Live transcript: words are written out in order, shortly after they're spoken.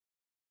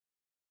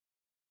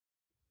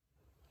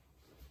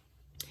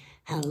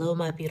Hello,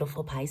 my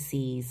beautiful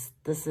Pisces.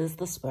 This is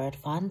the Spirit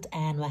Font,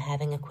 and we're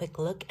having a quick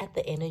look at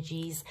the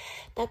energies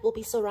that will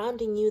be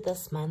surrounding you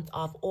this month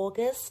of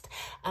August.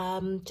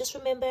 Just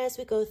remember, as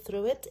we go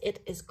through it,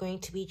 it is going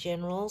to be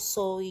general,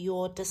 so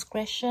your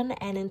discretion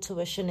and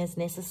intuition is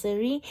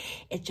necessary.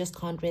 It just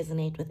can't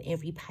resonate with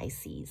every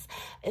Pisces.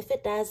 If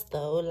it does,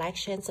 though, like,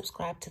 share, and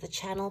subscribe to the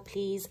channel,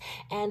 please,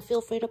 and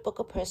feel free to book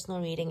a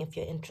personal reading if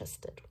you're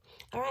interested.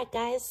 All right,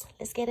 guys,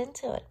 let's get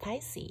into it.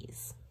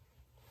 Pisces.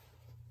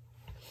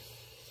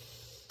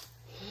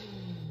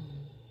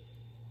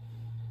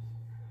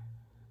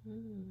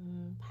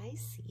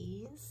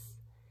 Pisces,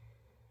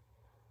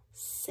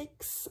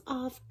 Six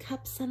of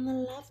Cups and the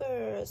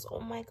Lovers. Oh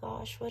my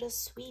gosh, what a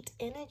sweet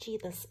energy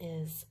this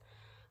is.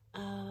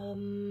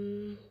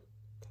 I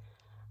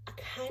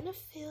kind of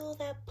feel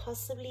that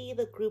possibly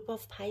the group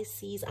of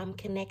Pisces I'm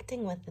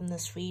connecting with in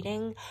this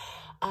reading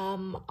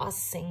are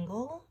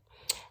single.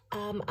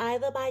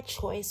 Either by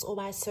choice or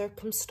by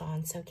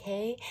circumstance,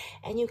 okay?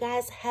 And you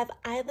guys have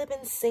either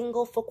been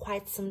single for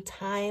quite some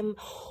time,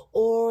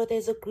 or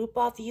there's a group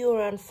of you,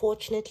 or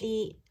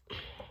unfortunately,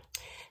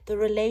 the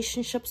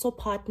relationships or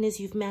partners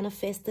you've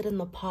manifested in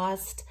the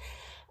past,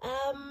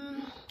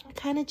 I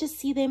kind of just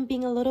see them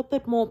being a little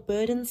bit more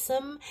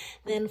burdensome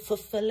than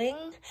fulfilling.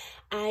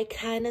 I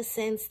kind of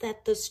sense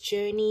that this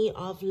journey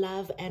of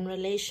love and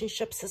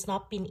relationships has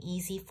not been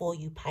easy for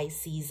you,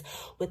 Pisces,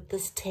 with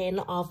this 10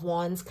 of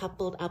Wands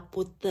coupled up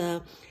with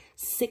the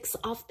 6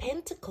 of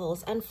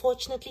Pentacles.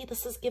 Unfortunately,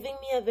 this is giving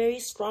me a very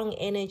strong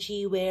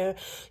energy where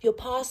your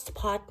past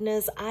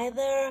partners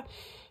either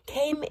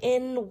came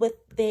in with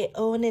their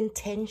own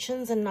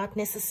intentions and not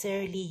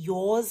necessarily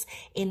yours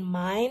in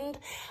mind.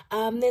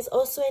 There's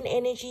also an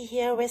energy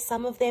here where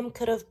some of them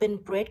could have been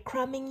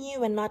breadcrumbing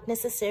you and not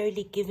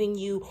necessarily giving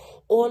you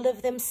all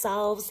of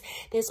themselves.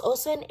 There's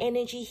also an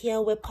energy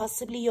here where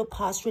possibly your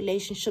past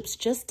relationships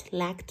just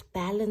lacked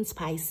balance,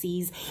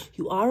 Pisces.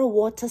 You are a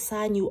water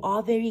sign. You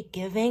are very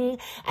giving.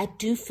 I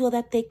do feel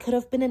that there could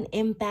have been an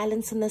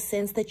imbalance in the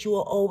sense that you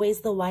were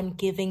always the one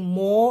giving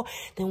more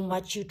than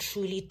what you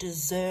truly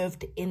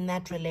deserved in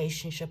that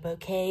relationship,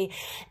 okay?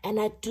 And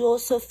I do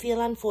also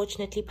feel,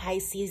 unfortunately,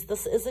 Pisces,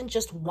 this isn't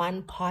just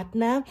one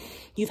partner.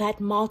 You've had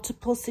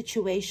multiple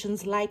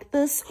situations like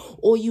this,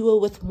 or you were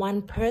with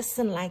one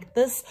person like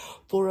this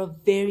for a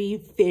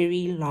very,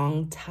 very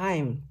long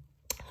time.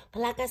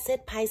 But like I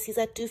said, Pisces,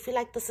 I do feel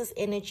like this is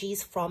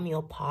energies from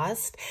your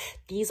past.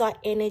 These are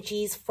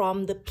energies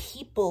from the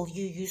people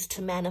you used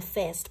to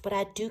manifest. But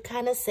I do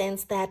kind of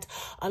sense that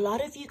a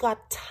lot of you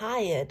got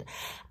tired.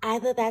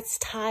 Either that's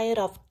tired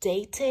of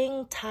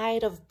dating,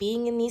 tired of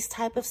being in these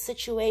type of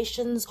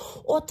situations,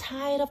 or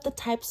tired of the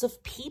types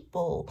of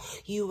people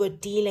you were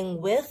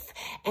dealing with.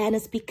 And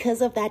it's because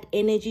of that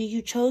energy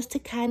you chose to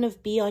kind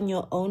of be on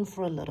your own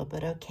for a little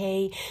bit,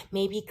 okay?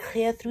 Maybe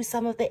clear through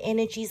some of the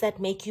energies that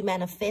make you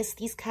manifest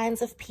these kinds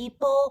of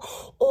people,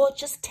 or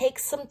just take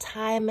some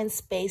time and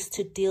space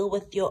to deal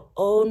with your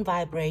own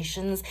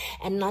vibrations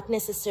and not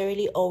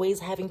necessarily always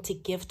having to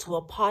give to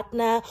a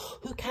partner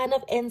who kind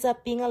of ends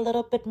up being a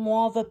little bit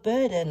more of a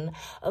burden,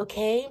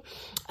 okay?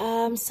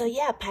 So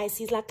yeah,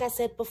 Pisces, like I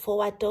said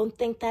before, I don't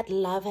think that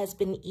love has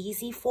been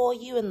easy for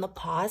you in the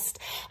past.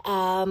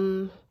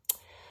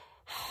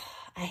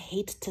 I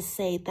hate to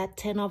say that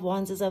 10 of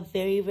Wands is a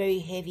very, very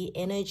heavy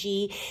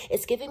energy.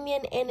 It's giving me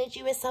an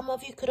energy where some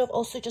of you could have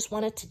also just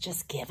wanted to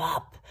just give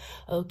up.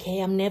 Okay,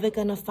 I'm never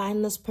going to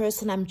find this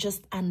person. I'm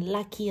just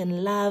unlucky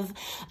in love.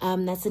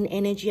 That's an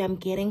energy I'm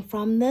getting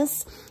from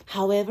this.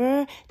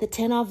 However, the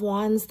 10 of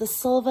Wands, the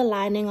silver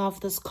lining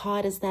of this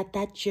card is that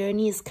that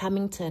journey is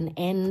coming to an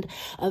end.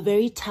 A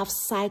very tough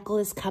cycle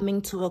is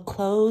coming to a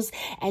close.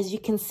 As you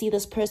can see,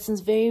 this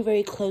person's very,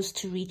 very close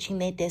to reaching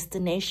their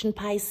destination,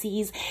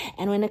 Pisces.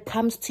 And when it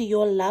comes to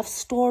your love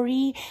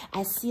story,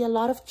 I see a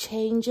lot of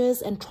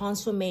changes and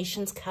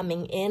transformations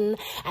coming in.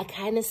 I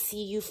kind of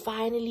see you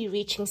finally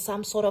reaching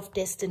some sort of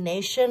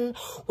destination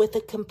with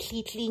a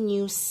completely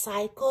new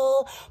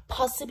cycle,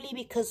 possibly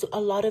because a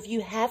lot of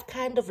you have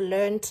kind of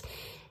learned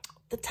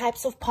the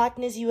types of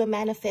partners you were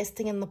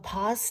manifesting in the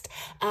past,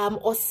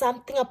 or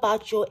something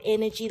about your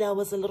energy that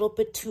was a little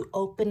bit too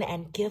open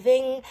and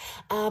giving.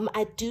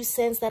 I do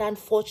sense that,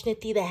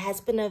 unfortunately, there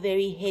has been a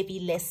very heavy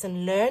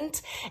lesson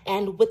learned.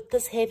 And with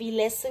this heavy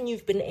lesson,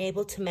 you've been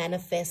able to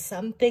manifest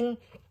something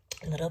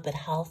a little bit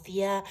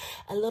healthier,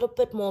 a little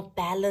bit more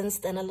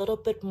balanced, and a little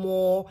bit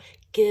more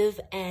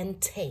give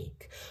and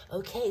take.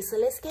 Okay, so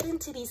let's get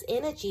into these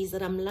energies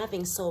that I'm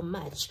loving so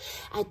much.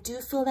 I do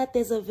feel that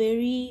there's a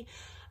very...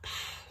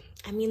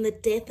 I mean, the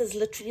death is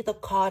literally the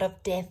card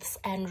of deaths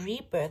and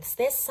rebirths.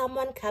 There's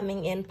someone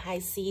coming in,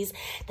 Pisces,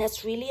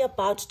 that's really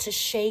about to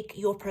shake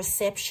your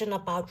perception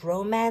about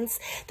romance.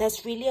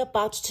 That's really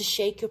about to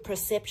shake your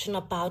perception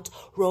about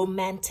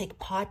romantic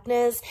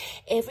partners.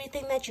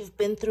 Everything that you've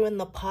been through in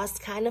the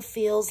past kind of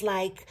feels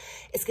like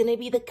it's going to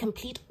be the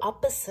complete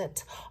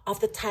opposite of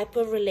the type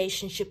of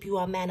relationship you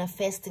are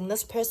manifesting.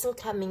 This person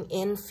coming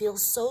in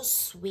feels so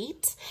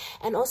sweet,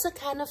 and also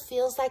kind of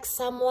feels like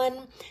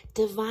someone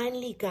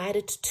divinely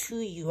guided to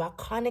to you. I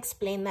can't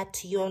explain that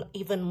to you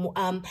even more.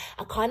 I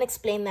can't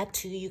explain that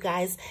to you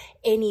guys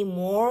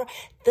anymore.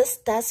 This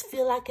does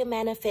feel like a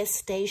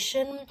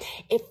manifestation.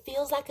 It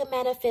feels like a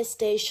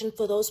manifestation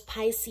for those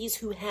Pisces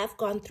who have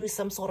gone through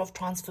some sort of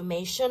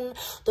transformation,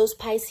 those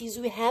Pisces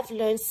who have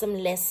learned some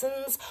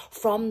lessons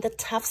from the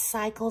tough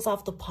cycles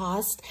of the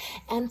past,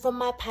 and for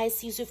my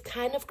Pisces who've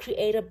kind of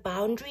created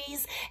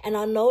boundaries and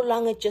are no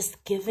longer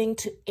just giving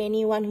to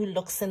anyone who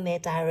looks in their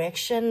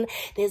direction.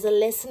 There's a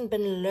lesson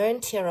been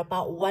learned here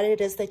about what it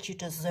is that you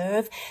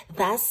deserve,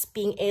 thus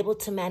being able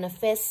to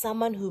manifest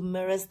someone who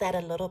mirrors that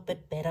a little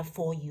bit better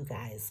for you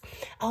guys.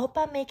 I hope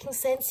I'm making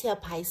sense here,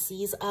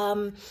 Pisces.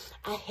 I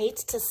hate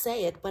to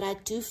say it, but I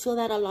do feel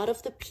that a lot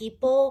of the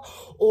people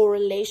or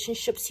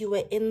relationships you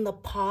were in the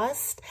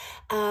past,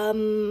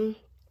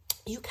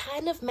 you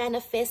kind of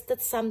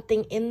manifested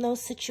something in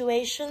those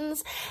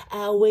situations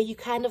where you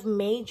kind of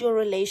made your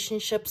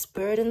relationships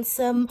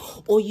burdensome,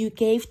 or you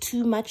gave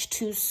too much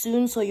too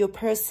soon, so your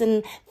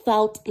person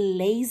felt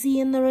lazy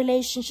in the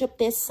relationship.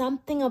 There's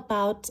something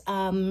about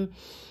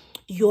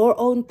your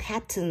own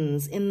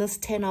patterns in this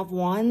 10 of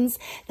Wands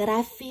that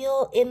I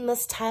feel in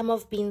this time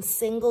of being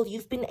single,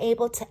 you've been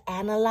able to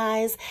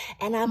analyze.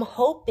 And I'm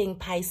hoping,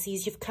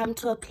 Pisces, you've come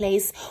to a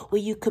place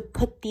where you could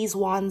put these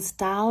wands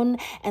down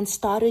and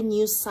start a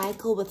new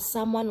cycle with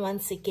someone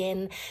once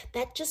again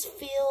that just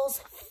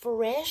feels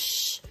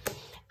fresh.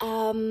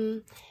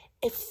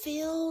 It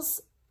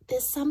feels...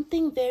 there's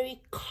something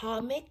very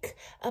karmic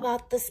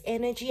about this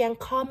energy, and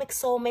karmic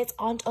soulmates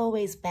aren't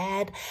always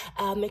bad.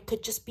 It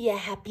could just be a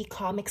happy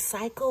karmic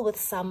cycle with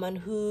someone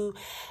who,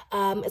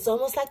 it's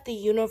almost like the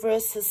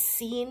universe has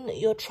seen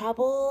your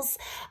troubles,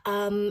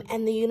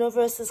 and the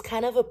universe is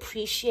kind of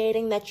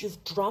appreciating that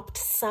you've dropped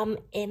some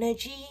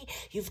energy,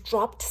 you've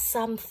dropped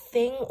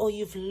something, or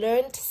you've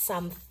learned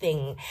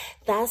something,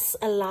 thus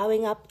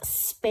allowing up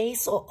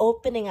space or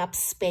opening up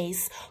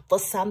space for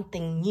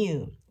something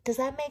new. Does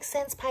that make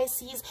sense,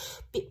 Pisces?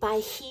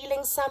 By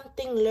healing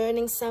something,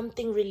 learning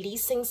something,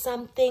 releasing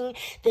something,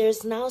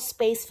 there's now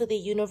space for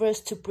the universe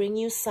to bring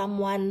you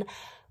someone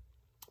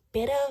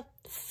better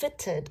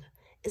fitted,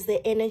 is the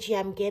energy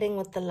I'm getting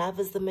with the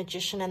Lovers, the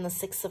Magician, and the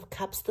Six of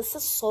Cups. This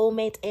is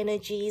soulmate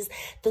energies.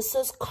 This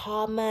is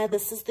karma.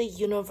 This is the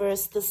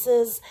universe. This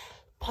is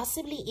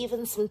possibly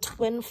even some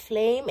twin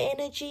flame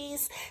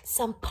energies,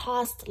 some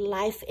past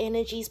life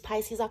energies,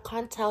 Pisces. I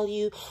can't tell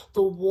you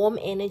the warm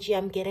energy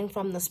I'm getting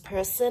from this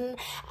person.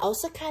 I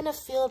also kind of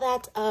feel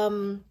that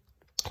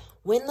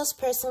when this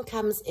person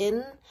comes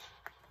in,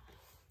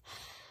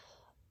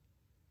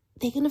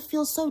 they're going to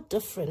feel so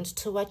different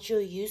to what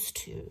you're used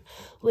to,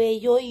 where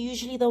you're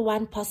usually the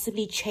one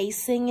possibly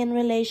chasing in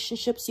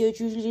relationships. You're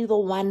usually the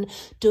one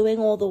doing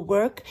all the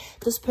work.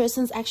 This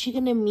person's actually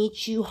going to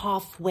meet you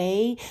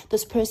halfway.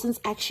 This person's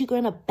actually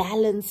going to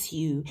balance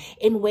you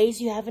in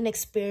ways you haven't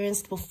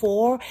experienced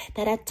before,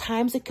 that at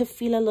times it could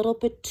feel a little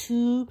bit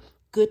too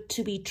good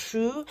to be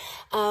true.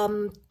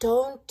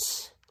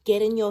 Don't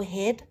get in your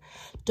head.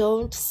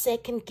 Don't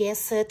second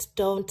guess it.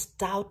 Don't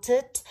doubt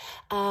it.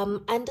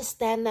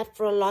 Understand that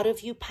for a lot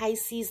of you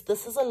Pisces,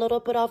 this is a little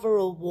bit of a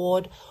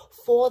reward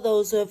for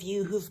those of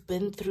you who've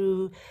been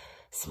through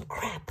some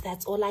crap.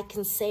 That's all I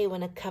can say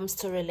when it comes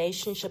to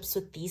relationships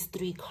with these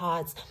three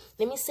cards.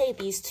 Let me say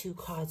these two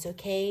cards,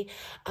 okay?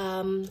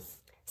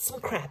 Some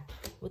crap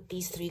with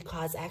these three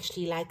cards,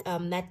 actually. Like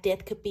that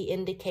death could be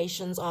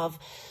indications of,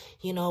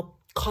 you know,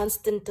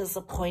 constant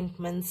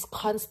disappointments,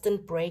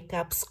 constant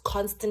breakups,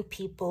 constant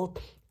people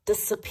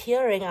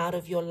disappearing out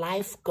of your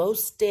life,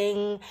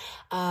 ghosting.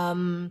 I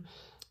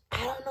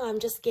don't know, I'm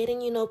just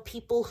getting, you know,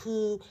 people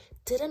who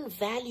didn't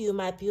value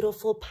my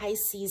beautiful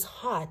Pisces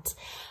heart.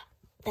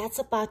 That's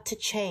about to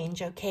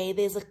change, okay?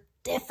 There's a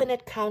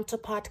definite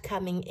counterpart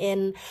coming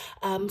in,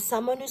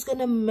 someone who's going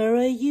to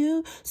mirror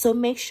you. So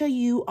make sure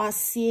you are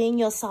seeing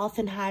yourself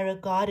in high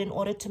regard in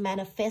order to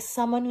manifest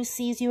someone who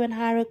sees you in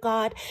high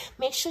regard.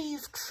 Make sure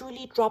you've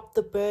truly dropped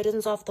the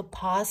burdens of the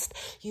past.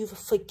 You've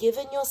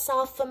forgiven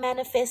yourself for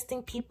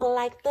manifesting people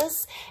like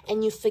this,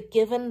 and you've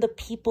forgiven the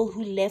people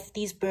who left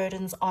these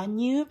burdens on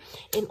you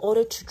in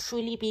order to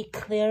truly be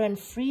clear and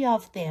free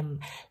of them.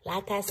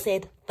 Like I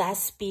said,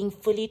 thus being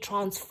fully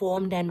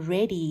transformed and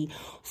ready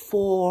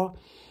for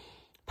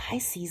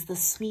Pisces, the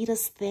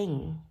sweetest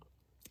thing.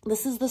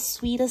 This is the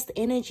sweetest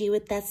energy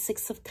with that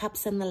Six of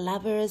Cups and the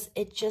Lovers.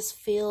 It just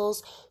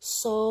feels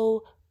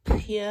so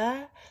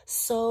pure,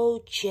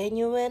 so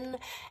genuine,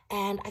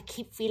 and I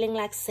keep feeling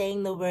like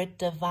saying the word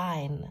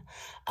divine.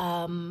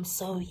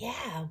 So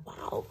yeah,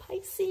 wow,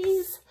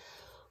 Pisces.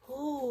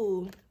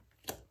 Ooh.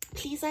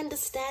 Please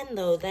understand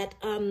though that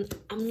I'm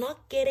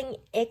not getting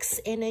X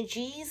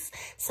energies.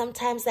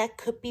 Sometimes that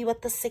could be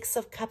what the Six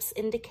of Cups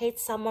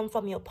indicates, someone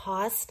from your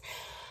past.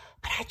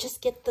 But I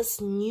just get this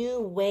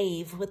new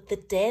wave with the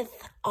death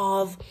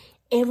of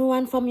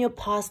everyone from your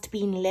past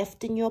being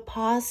left in your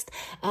past.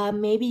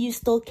 Maybe you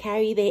still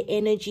carry their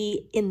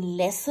energy in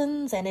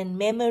lessons and in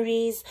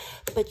memories,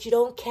 but you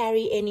don't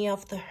carry any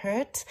of the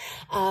hurt.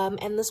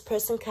 And this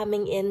person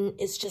coming in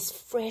is just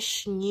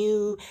fresh,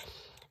 new,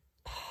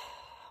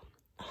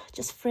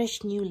 just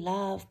fresh new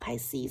love,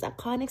 Pisces. I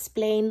can't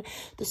explain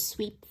the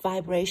sweet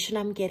vibration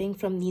I'm getting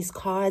from these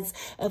cards.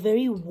 A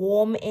very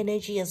warm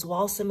energy as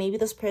well. So maybe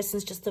this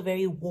person's just a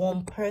very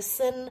warm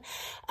person.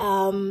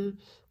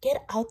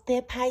 Get out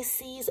there,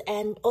 Pisces,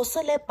 and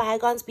also let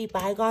bygones be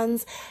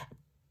bygones.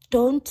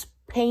 Don't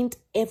paint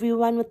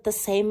everyone with the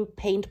same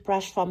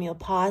paintbrush from your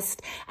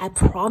past. I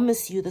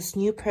promise you, this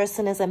new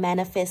person is a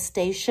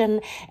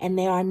manifestation and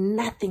they are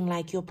nothing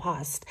like your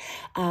past.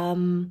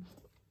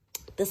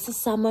 This is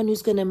someone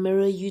who's going to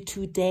mirror you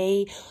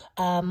today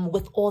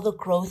with all the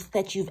growth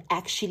that you've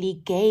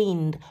actually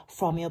gained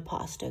from your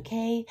past,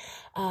 okay?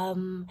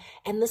 And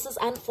this is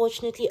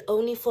unfortunately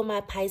only for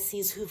my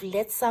Pisces who've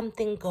let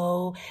something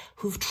go,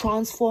 who've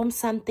transformed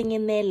something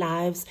in their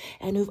lives,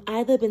 and who've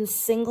either been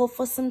single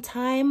for some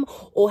time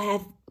or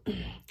have...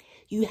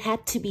 You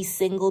had to be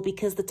single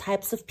because the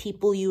types of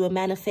people you were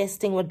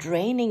manifesting were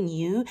draining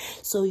you.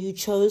 So you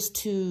chose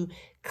to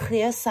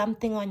clear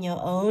something on your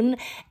own,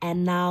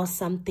 and now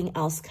something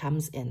else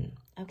comes in.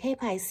 Okay,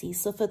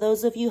 Pisces. So for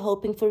those of you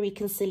hoping for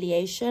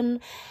reconciliation,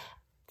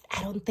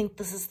 I don't think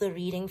this is the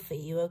reading for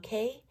you,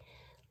 okay?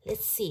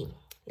 Let's see.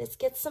 Let's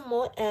get some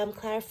more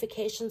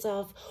clarifications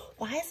of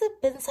why has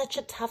it been such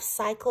a tough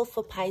cycle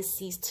for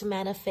Pisces to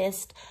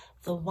manifest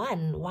the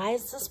one? Why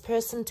is this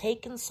person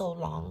taking so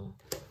long?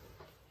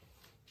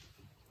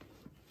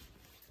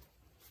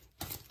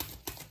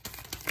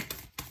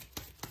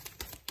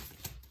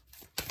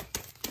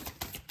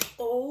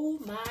 Oh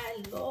my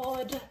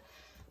Lord,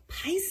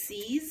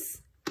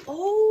 Pisces.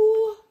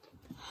 Oh,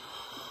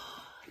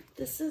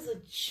 this is a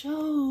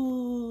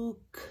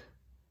joke.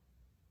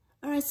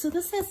 All right, so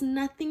this has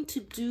nothing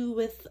to do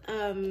with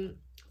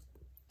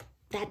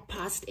that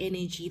past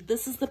energy.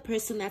 This is the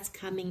person that's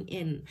coming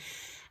in.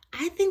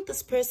 I think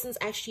this person's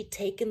actually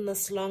taken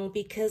this long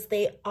because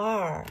they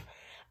are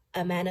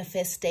a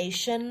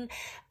manifestation.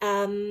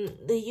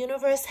 The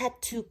universe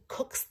had to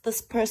cook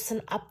this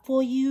person up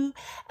for you,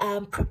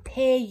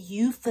 prepare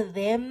you for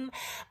them,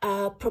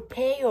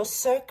 prepare your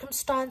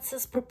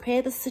circumstances,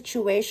 prepare the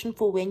situation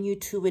for when you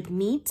two would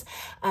meet,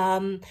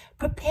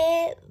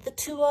 prepare the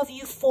two of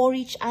you for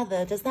each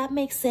other. Does that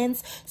make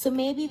sense? So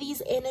maybe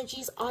these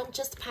energies aren't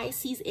just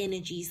Pisces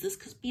energies. This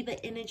could be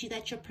the energy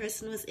that your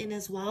person was in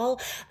as well.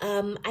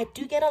 I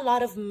do get a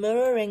lot of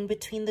mirroring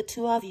between the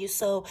two of you.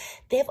 So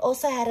they've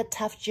also had a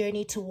tough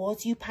journey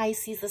towards you,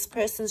 Pisces. This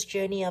person's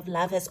journey of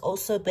love has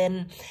also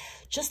been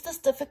just as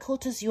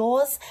difficult as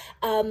yours.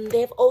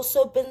 They've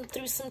also been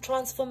through some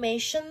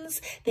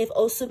transformations. They've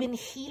also been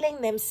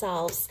healing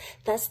themselves.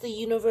 Thus, the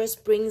universe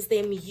brings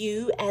them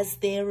you as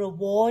their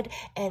reward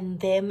and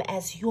them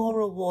as your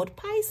reward.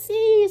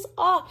 Pisces,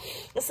 oh,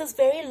 this is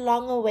very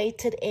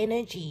long-awaited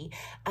energy.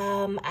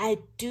 I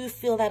do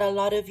feel that a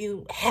lot of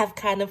you have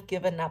kind of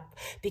given up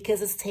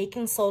because it's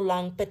taken so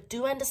long, but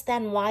do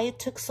understand why it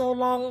took so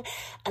long.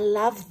 I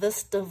love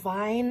this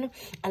divine.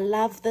 I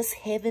love this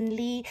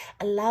heavenly.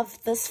 I love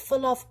this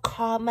full of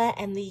karma,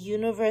 and the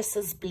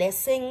universe's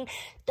blessing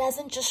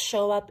doesn't just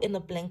show up in the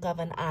blink of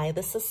an eye.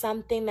 This is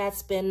something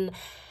that's been,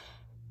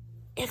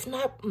 if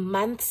not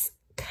months,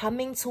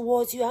 coming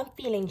towards you. I'm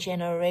feeling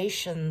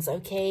generations,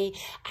 okay?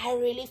 I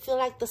really feel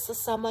like this is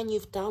someone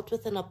you've dealt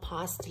with in a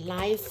past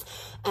life.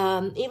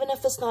 Even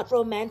if it's not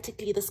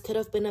romantically, this could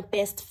have been a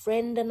best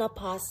friend in a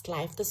past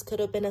life. This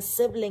could have been a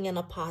sibling in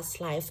a past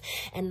life.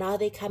 And now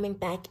they're coming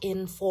back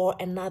in for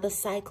another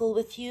cycle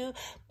with you,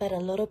 but a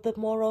little bit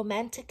more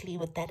romantically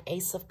with that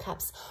Ace of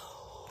Cups.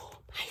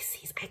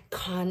 Pisces, I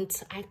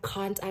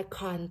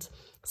can't.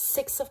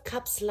 Six of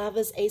Cups,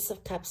 Lovers, Ace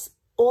of Cups.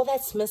 All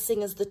that's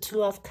missing is the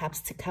Two of Cups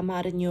to come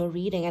out in your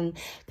reading and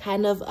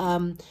kind of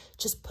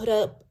just put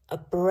a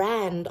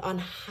brand on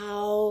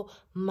how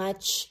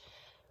much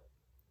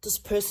this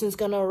person's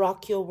going to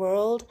rock your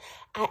world.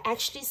 I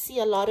actually see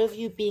a lot of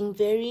you being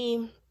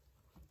very...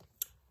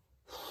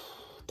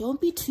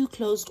 Don't be too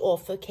closed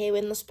off, okay,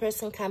 when this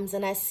person comes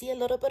in. I see a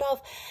little bit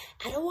of,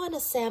 I don't want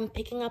to say I'm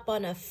picking up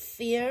on a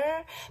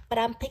fear, but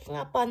I'm picking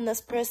up on this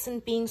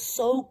person being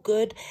so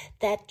good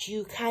that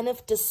you kind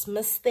of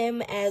dismiss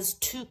them as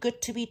too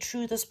good to be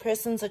true. This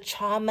person's a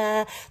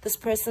charmer. This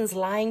person's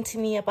lying to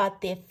me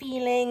about their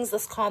feelings.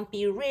 This can't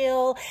be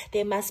real.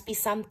 There must be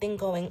something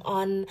going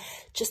on.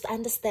 Just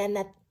understand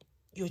that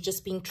you're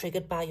just being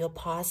triggered by your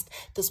past.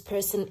 This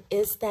person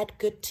is that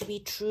good to be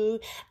true.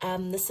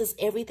 This is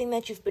everything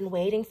that you've been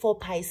waiting for,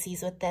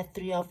 Pisces, with that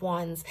Three of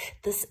Wands.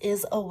 This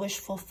is a wish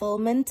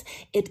fulfillment.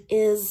 It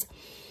is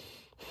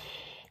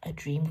a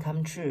dream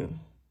come true,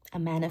 a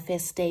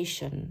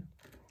manifestation,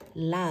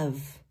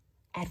 love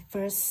at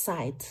first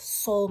sight,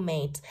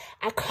 soulmate.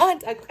 I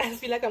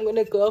feel like I'm going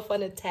to go off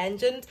on a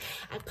tangent.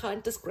 I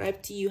can't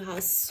describe to you how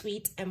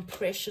sweet and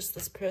precious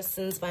this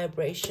person's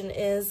vibration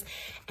is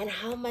and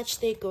how much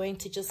they're going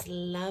to just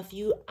love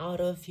you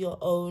out of your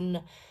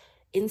own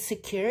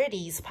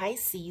insecurities,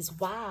 Pisces.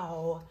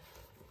 Wow.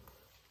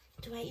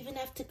 Do I even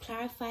have to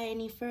clarify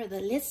any further?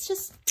 Let's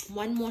just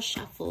one more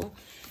shuffle.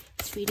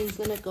 This reading's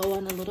going to go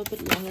on a little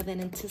bit longer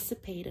than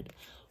anticipated.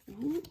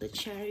 Ooh, the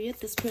Chariot.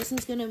 This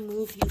person's going to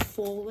move you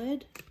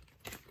forward.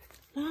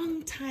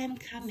 Long time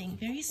coming,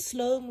 very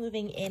slow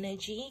moving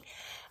energy.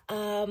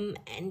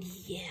 And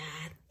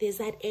yeah, there's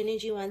that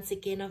energy once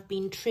again of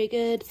being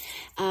triggered,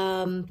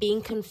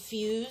 being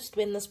confused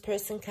when this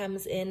person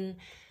comes in,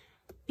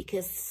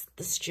 because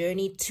this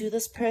journey to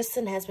this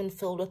person has been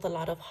filled with a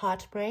lot of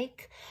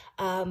heartbreak.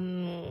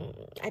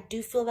 I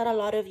do feel that a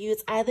lot of you,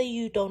 it's either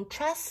you don't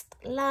trust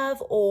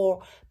love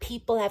or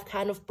people have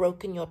kind of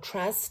broken your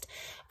trust.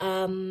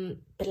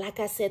 But like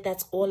I said,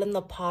 that's all in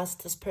the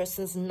past. This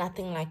person's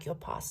nothing like your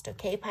past,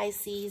 okay,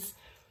 Pisces?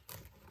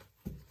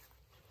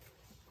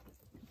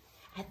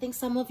 I think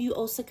some of you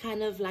also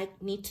kind of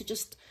like need to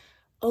just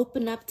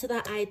open up to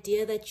the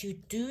idea that you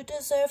do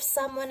deserve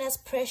someone as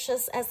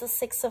precious as the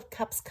Six of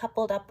Cups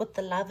coupled up with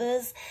the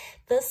Lovers.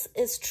 This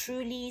is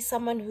truly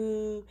someone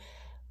who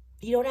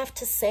you don't have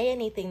to say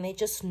anything. They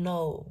just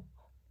know,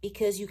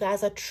 because you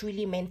guys are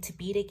truly meant to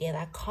be together.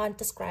 I can't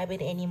describe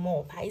it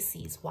anymore,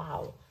 Pisces.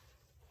 Wow.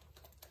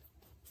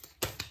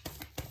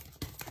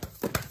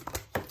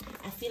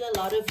 I feel a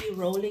lot of you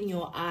rolling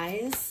your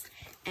eyes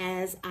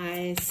as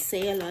I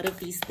say a lot of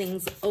these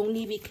things,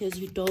 only because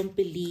you don't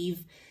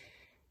believe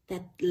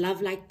that love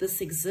like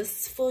this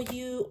exists for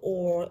you,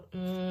 or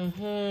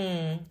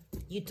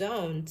you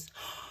don't.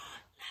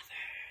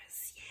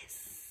 Lovers,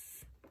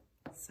 yes.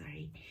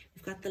 Sorry,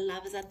 we've got the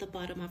Lovers at the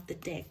bottom of the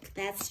deck.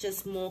 That's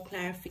just more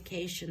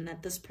clarification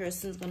that this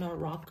person's gonna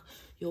rock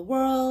your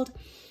world.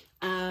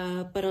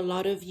 But a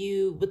lot of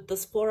you with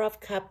this Four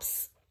of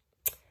Cups,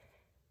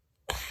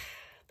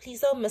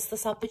 please don't miss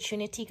this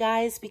opportunity,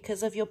 guys,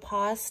 because of your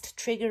past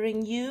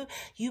triggering you.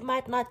 You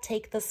might not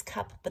take this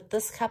cup, but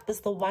this cup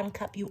is the one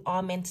cup you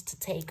are meant to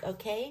take,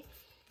 okay?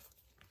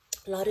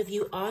 A lot of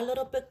you are a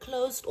little bit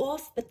closed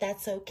off, but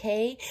that's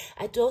okay.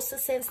 I do also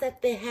sense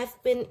that there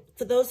have been,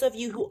 for those of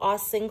you who are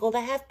single,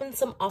 there have been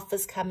some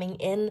offers coming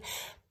in,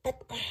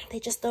 but they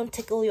just don't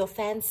tickle your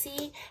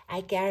fancy.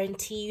 I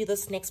guarantee you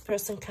this next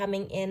person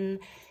coming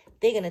in,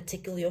 they're going to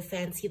tickle your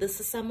fancy.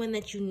 This is someone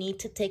that you need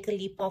to take a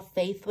leap of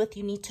faith with.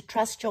 You need to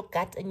trust your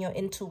gut and your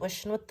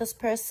intuition with this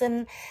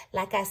person.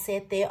 Like I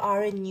said, they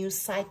are a new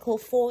cycle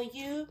for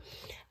you.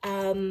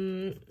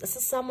 This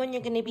is someone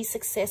you're going to be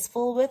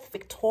successful with,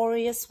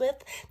 victorious with.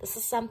 This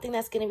is something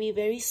that's going to be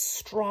very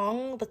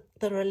strong,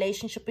 the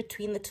relationship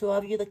between the two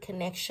of you, the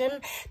connection.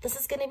 This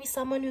is going to be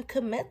someone who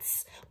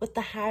commits with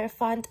the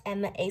Hierophant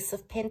and the Ace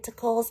of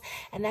Pentacles.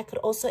 And that could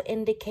also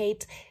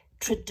indicate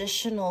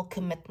traditional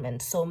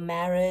commitment, so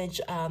marriage,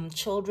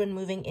 children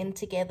moving in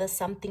together,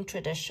 something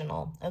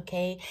traditional,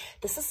 okay?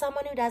 This is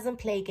someone who doesn't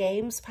play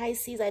games,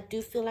 Pisces. I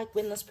do feel like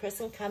when this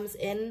person comes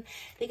in,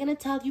 they're going to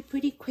tell you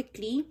pretty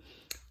quickly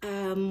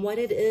what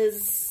it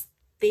is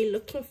they're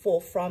looking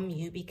for from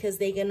you, because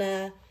they're going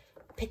to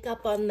pick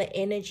up on the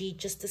energy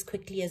just as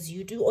quickly as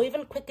you do, or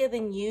even quicker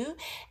than you.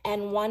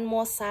 And one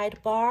more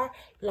sidebar,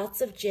 lots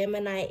of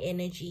Gemini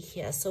energy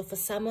here. So for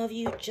some of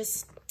you,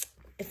 just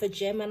if a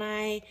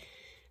Gemini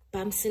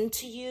bumps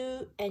into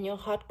you and your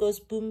heart goes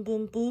boom,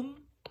 boom, boom,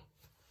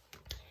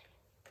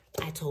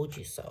 I told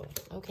you so,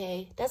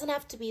 okay? Doesn't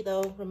have to be,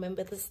 though.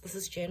 Remember, this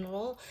is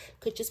general.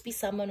 Could just be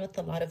someone with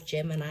a lot of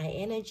Gemini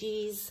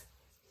energies.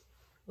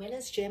 When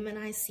is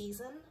Gemini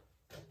season?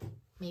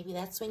 Maybe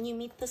that's when you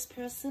meet this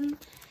person.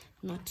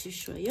 Not too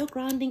sure. Your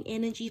grounding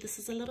energy, this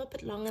is a little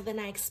bit longer than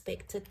I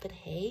expected, but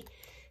hey,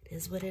 it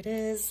is what it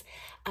is.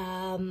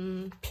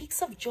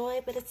 Peaks of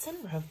joy, but it's in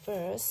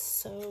reverse,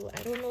 so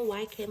I don't know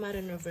why it came out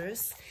in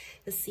reverse.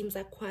 This seems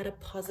like quite a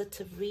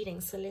positive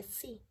reading, so let's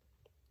see.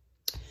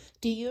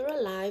 Do you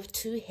rely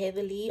too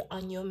heavily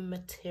on your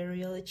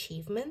material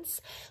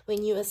achievements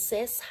when you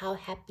assess how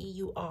happy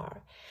you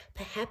are?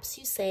 Perhaps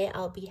you say,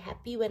 I'll be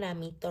happy when I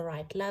meet the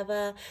right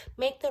lover,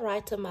 make the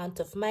right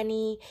amount of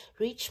money,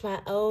 reach my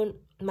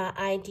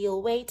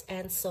ideal weight,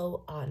 and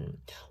so on.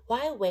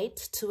 Why wait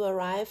to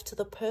arrive to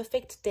the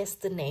perfect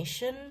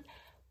destination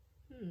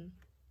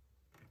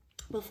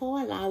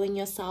before allowing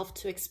yourself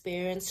to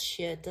experience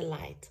sheer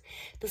delight?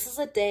 This is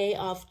a day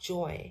of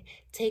joy.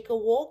 Take a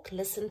walk,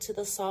 listen to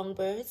the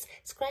songbirds,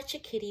 scratch a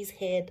kitty's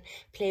head,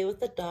 play with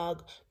the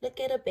dog, look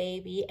at a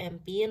baby,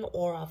 and be in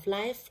awe of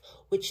life,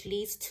 which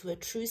leads to a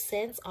true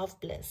sense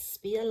of bliss.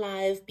 Be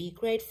alive, be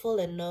grateful,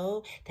 and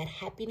know that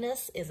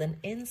happiness is an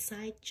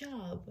inside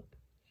job.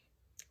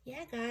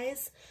 Yeah,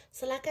 guys.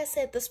 So like I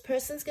said, this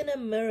person's going to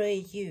mirror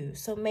you.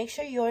 So make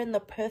sure you're in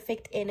the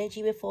perfect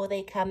energy before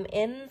they come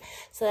in,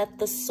 so that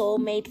the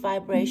soulmate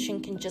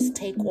vibration can just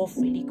take off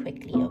really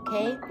quickly,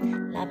 okay?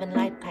 Love and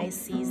light,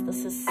 Pisces.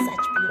 This is such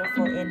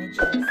beautiful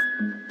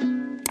energies.